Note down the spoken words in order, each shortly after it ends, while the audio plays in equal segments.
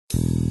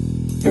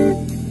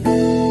Welcome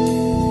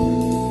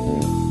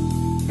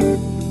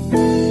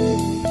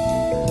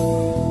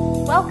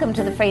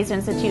to the Fraser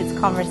Institute's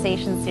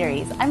Conversation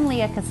Series. I'm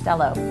Leah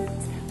Costello.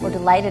 We're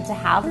delighted to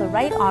have the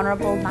Right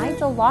Honourable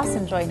Nigel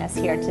Lawson join us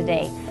here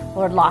today.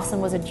 Lord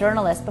Lawson was a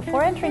journalist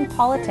before entering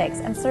politics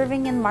and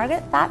serving in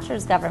Margaret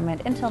Thatcher's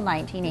government until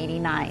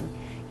 1989.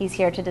 He's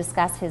here to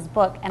discuss his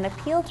book, An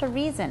Appeal to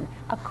Reason,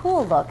 a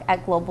cool look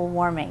at global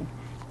warming.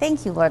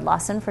 Thank you, Lord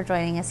Lawson, for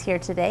joining us here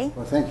today.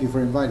 Well, thank you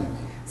for inviting me.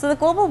 So the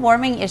global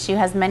warming issue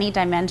has many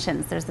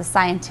dimensions. There's the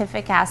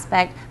scientific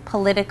aspect,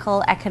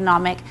 political,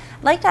 economic.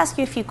 I'd like to ask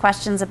you a few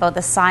questions about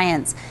the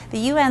science.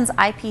 The UN's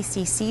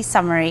IPCC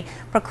summary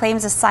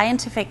proclaims a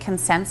scientific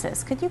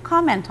consensus. Could you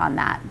comment on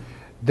that?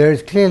 There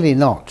is clearly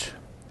not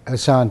a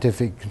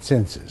scientific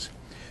consensus.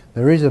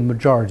 There is a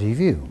majority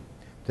view.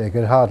 There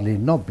could hardly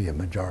not be a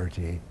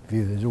majority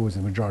view. There's always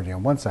a majority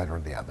on one side or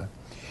the other.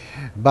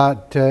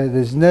 But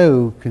there's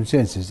no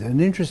consensus. An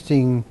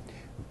interesting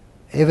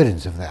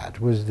evidence of that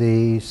was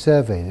the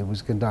survey that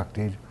was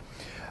conducted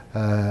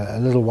a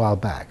little while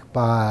back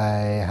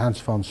by Hans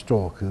von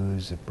Storck,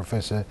 who's a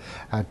professor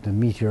at the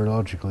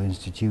Meteorological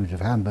Institute of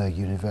Hamburg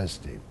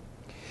University.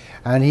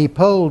 And he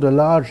polled a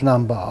large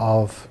number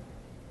of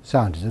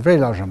scientists, a very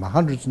large number,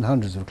 hundreds and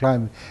hundreds of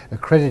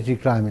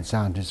accredited climate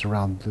scientists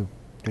around the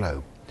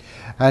globe.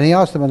 And he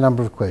asked them a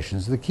number of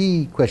questions. The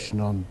key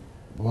question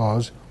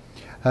was,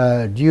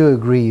 do you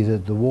agree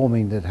that the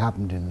warming that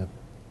happened in the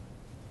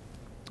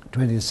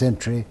 20th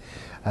century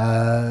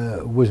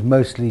was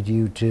mostly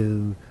due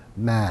to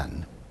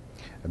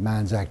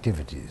man's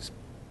activities?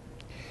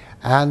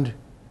 And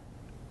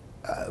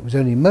it was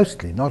only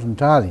mostly, not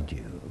entirely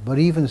due. But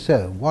even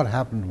so, what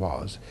happened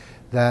was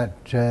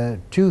that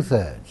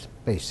 2/3,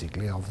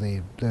 basically, of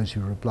those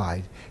who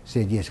replied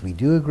said, yes, we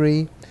do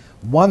agree.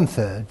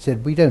 1/3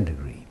 said, we don't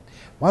agree.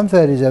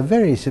 1/3 is a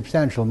very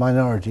substantial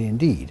minority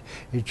indeed.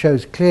 It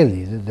shows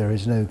clearly that there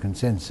is no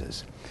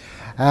consensus.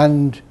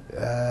 And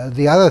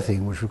the other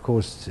thing, which of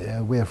course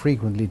we are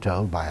frequently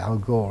told by Al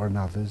Gore and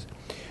others,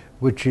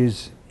 which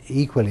is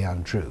equally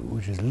untrue,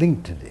 which is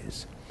linked to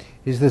this,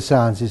 is the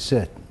science is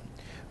certain.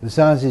 The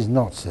science is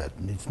not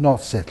certain. It's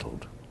not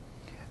settled.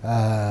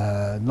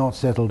 Not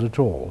settled at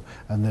all.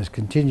 And there's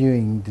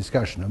continuing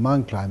discussion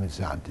among climate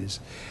scientists.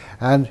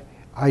 And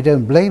I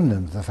don't blame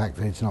them for the fact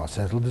that it's not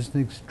settled. It's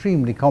an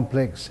extremely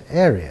complex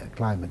area,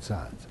 climate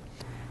science.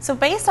 So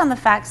based on the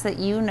facts that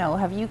you know,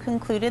 have you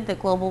concluded that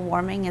global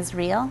warming is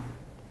real?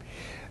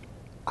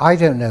 I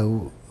don't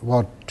know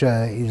what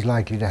is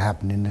likely to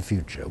happen in the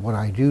future. What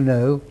I do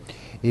know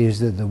is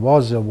that there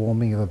was a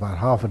warming of about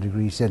 0.5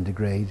 degree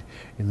centigrade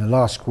in the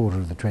last quarter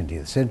of the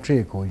 20th century,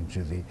 according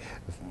to the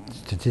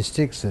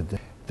statistics. That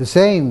the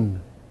same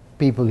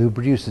people who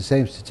produce the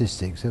same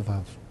statistics have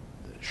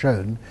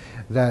shown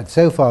that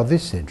so far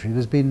this century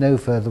there's been no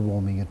further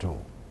warming at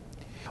all.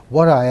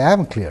 What I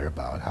am clear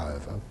about,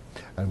 however,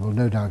 and we'll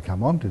no doubt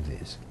come on to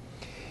this,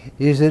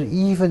 is that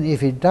even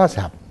if it does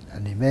happen,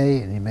 and it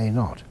may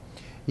not,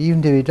 even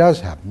if it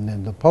does happen,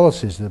 then the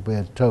policies that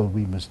we're told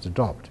we must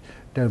adopt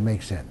don't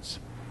make sense.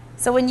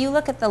 So when you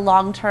look at the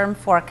long-term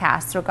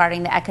forecasts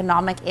regarding the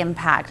economic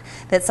impact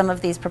that some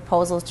of these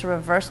proposals to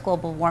reverse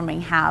global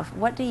warming have,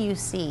 what do you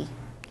see?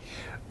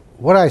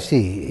 What I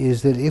see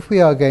is that if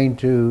we are going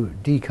to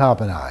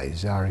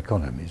decarbonize our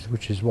economies,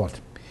 which is what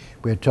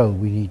we're told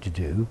we need to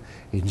do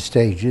in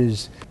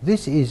stages,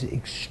 this is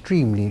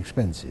extremely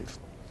expensive,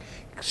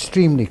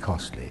 extremely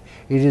costly.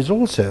 It is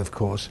also, of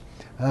course,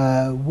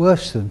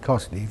 worse than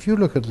costly. If you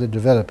look at the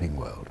developing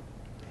world,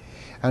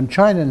 and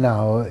China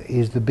now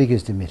is the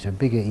biggest emitter,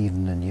 bigger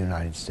even than the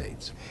United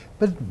States.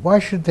 But why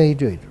should they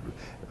do it?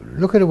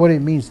 Look at what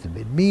it means to them.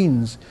 It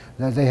means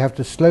that they have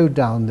to slow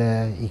down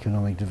their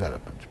economic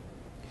development.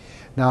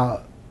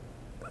 Now,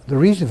 the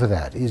reason for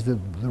that is that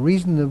the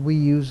reason that we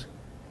use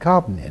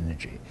carbon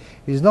energy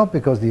is not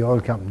because the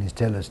oil companies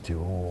tell us to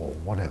or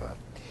whatever.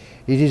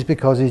 It is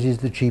because it is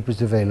the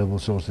cheapest available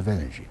source of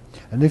energy.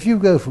 And if you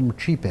go from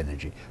cheap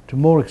energy to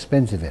more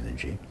expensive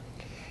energy,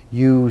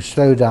 you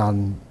slow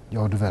down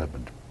your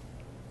development.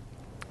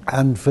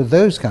 And for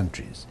those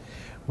countries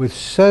with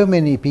so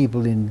many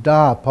people in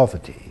dire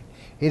poverty,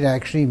 it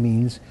actually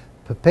means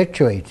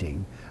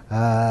perpetuating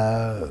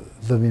them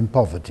in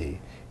poverty,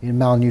 in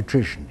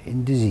malnutrition,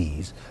 in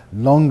disease,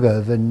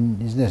 longer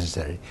than is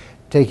necessary,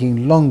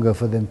 taking longer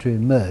for them to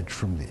emerge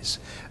from this.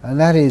 And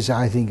that is,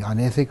 I think,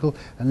 unethical,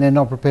 and they're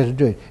not prepared to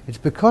do it. It's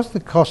because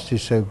the cost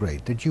is so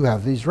great that you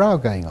have this row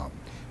going on.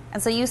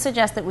 And so you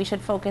suggest that we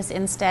should focus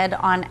instead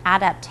on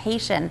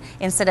adaptation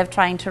instead of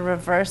trying to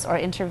reverse or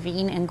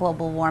intervene in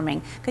global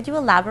warming. Could you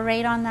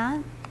elaborate on that?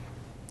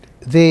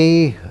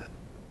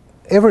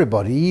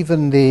 Everybody,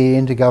 even the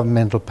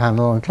Intergovernmental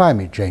Panel on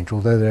Climate Change,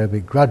 although they're a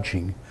bit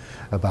grudging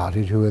about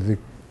it, who are the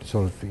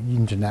sort of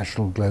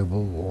international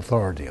global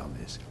authority on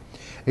this,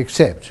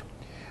 except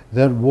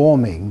that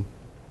warming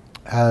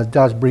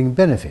does bring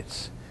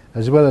benefits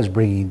as well as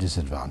bringing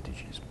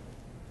disadvantages.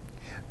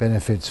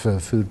 Benefits for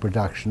food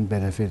production,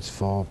 benefits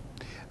for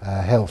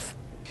health.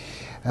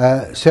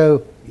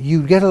 So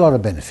you get a lot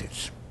of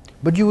benefits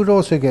But you would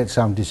also get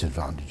some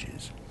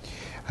disadvantages.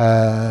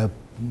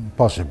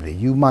 Possibly.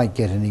 You might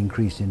get an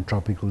increase in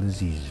tropical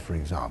diseases, for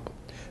example.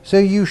 So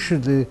you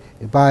should,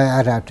 by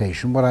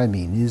adaptation, what I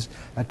mean is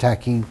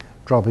attacking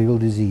tropical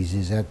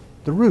diseases at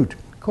the root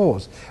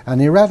cause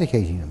and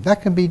eradicating them.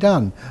 That can be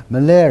done.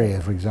 Malaria,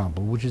 for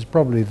example, which is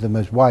probably the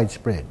most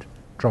widespread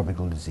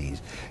tropical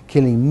disease,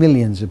 killing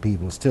millions of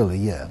people still a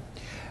year.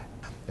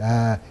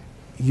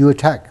 You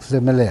attack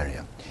the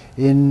malaria.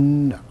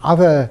 In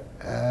other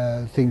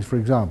things, for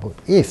example,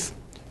 if,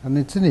 and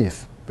it's an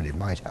if, but it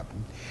might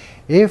happen,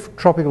 if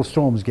tropical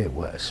storms get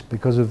worse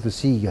because of the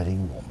sea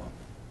getting warmer,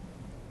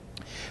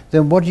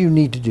 then what do you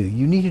need to do?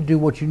 You need to do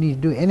what you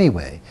need to do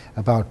anyway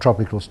about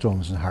tropical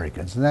storms and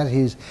hurricanes, and that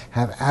is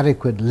have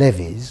adequate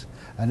levees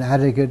and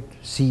adequate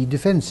sea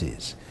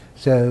defences.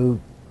 So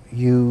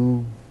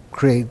you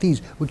create these,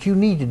 which you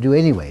need to do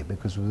anyway,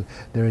 because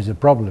there is a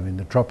problem in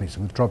the tropics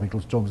with tropical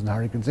storms and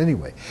hurricanes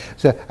anyway.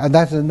 So, and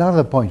that's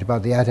another point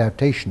about the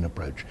adaptation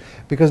approach,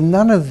 because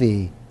none of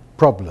the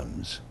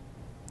problems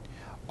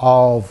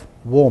of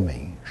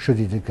warming, should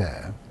it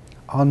occur,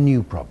 are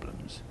new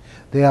problems.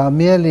 They are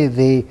merely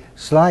the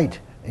slight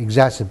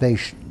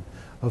exacerbation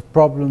of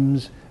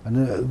problems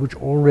which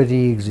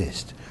already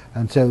exist.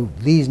 And so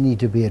these need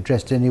to be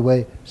addressed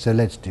anyway, so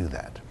let's do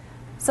that.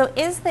 So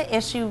is the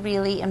issue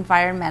really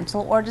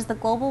environmental, or does the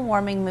global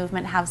warming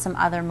movement have some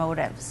other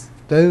motives?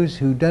 Those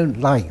who don't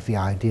like the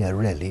idea,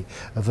 really,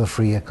 of a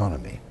free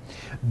economy,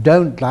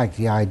 don't like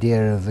the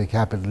idea of the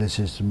capitalist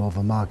system or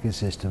the market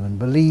system, and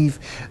believe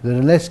that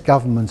unless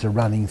governments are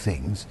running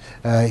things,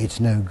 it's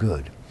no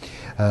good,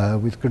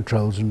 with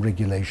controls and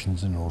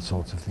regulations and all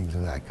sorts of things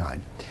of that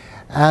kind.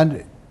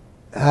 And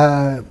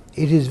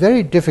it is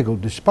very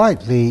difficult,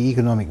 despite the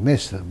economic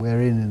mess that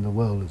we're in the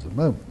world at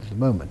the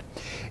moment,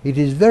 it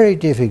is very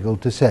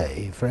difficult to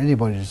say, for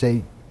anybody to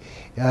say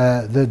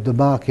that the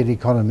market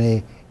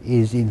economy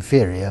is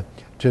inferior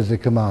to the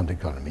command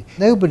economy.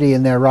 Nobody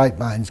in their right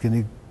mind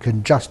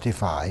can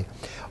justify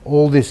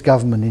all this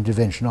government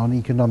intervention on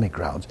economic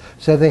grounds,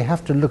 so they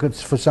have to look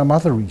for some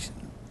other reason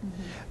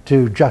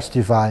to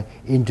justify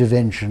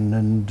intervention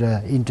and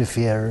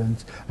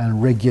interference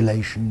and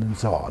regulation and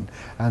so on.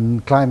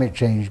 And climate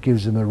change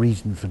gives them a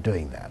reason for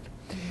doing that.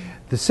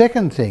 The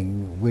second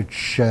thing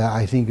which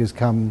I think has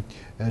come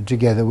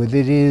together with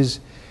it is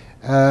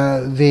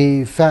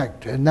the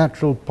fact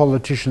natural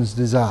politicians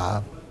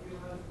desire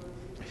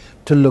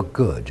to look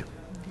good.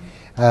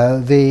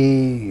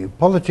 The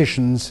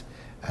politicians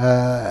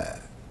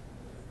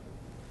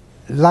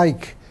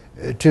like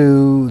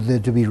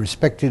to be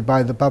respected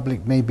by the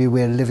public. Maybe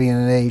we're living in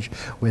an age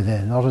where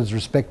they're not as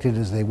respected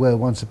as they were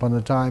once upon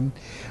a time.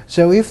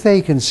 So if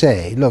they can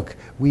say, look,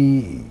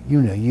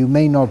 you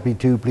may not be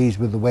too pleased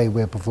with the way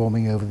we're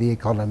performing over the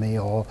economy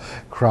or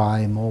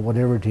crime or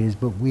whatever it is,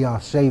 but we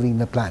are saving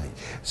the planet.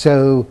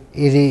 So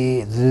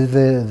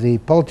the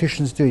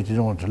politicians do it in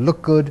order to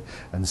look good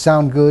and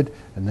sound good,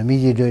 and the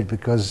media do it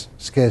because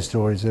scare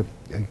stories are,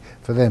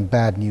 for them,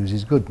 bad news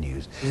is good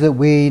news. That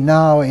we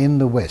now in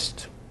the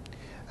West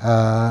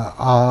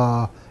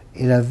are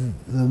in the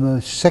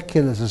most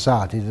secular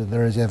society that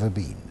there has ever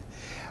been.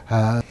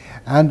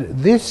 And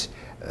this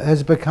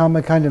has become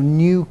a kind of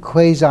new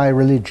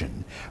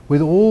quasi-religion,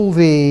 with all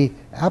the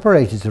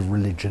apparatus of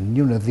religion.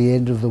 The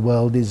end of the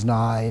world is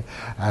nigh,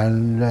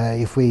 and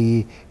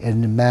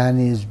and man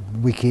is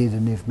wicked,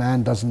 and if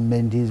man doesn't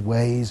mend his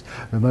ways,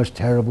 the most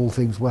terrible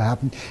things will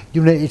happen.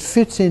 It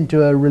fits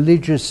into a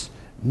religious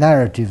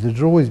narrative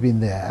that's always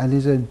been there, and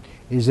is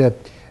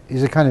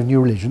a kind of new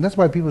religion. That's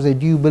why people say,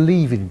 do you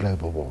believe in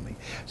global warming?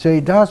 So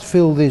it does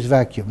fill this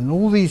vacuum, and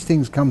all these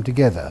things come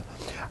together,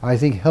 I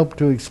think, help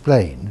to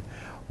explain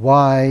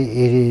why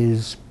it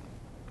is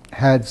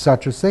had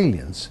such a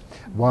salience,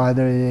 why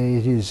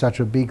it is such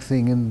a big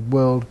thing in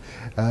world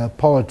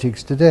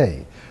politics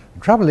today.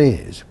 The trouble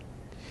is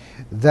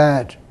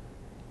that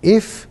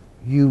if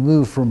you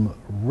move from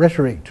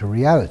rhetoric to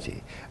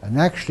reality and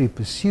actually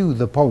pursue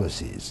the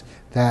policies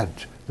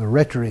that the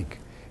rhetoric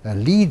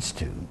leads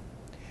to,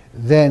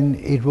 then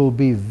it will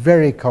be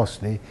very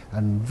costly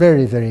and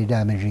very, very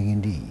damaging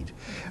indeed.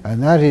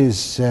 And that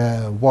is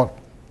what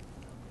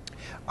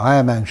I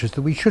am anxious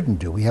that we shouldn't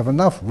do. We have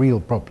enough real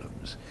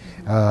problems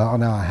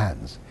on our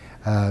hands,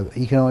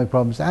 economic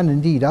problems and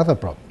indeed other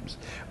problems,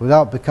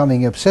 without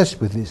becoming obsessed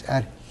with this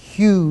at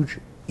huge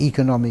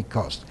economic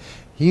cost.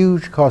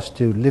 Huge cost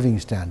to living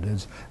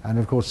standards, and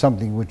of course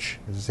something which,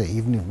 as I say,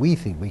 even if we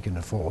think we can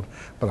afford,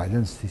 but I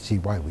don't see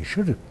why we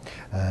should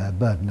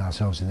burden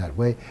ourselves in that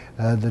way,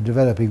 the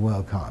developing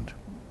world can't.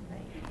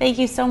 Thank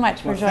you so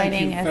much for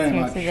joining us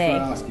here today. Thank you very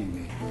much for asking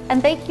me.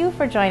 And thank you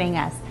for joining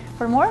us.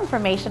 For more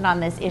information on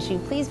this issue,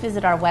 please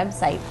visit our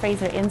website,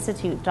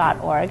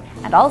 FraserInstitute.org,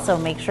 and also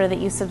make sure that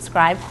you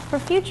subscribe for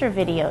future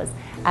videos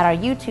at our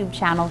YouTube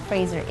channel,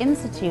 Fraser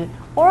Institute,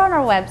 or on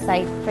our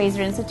website,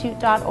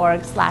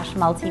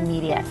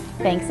 FraserInstitute.org/multimedia.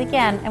 Thanks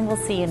again, and we'll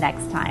see you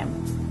next time.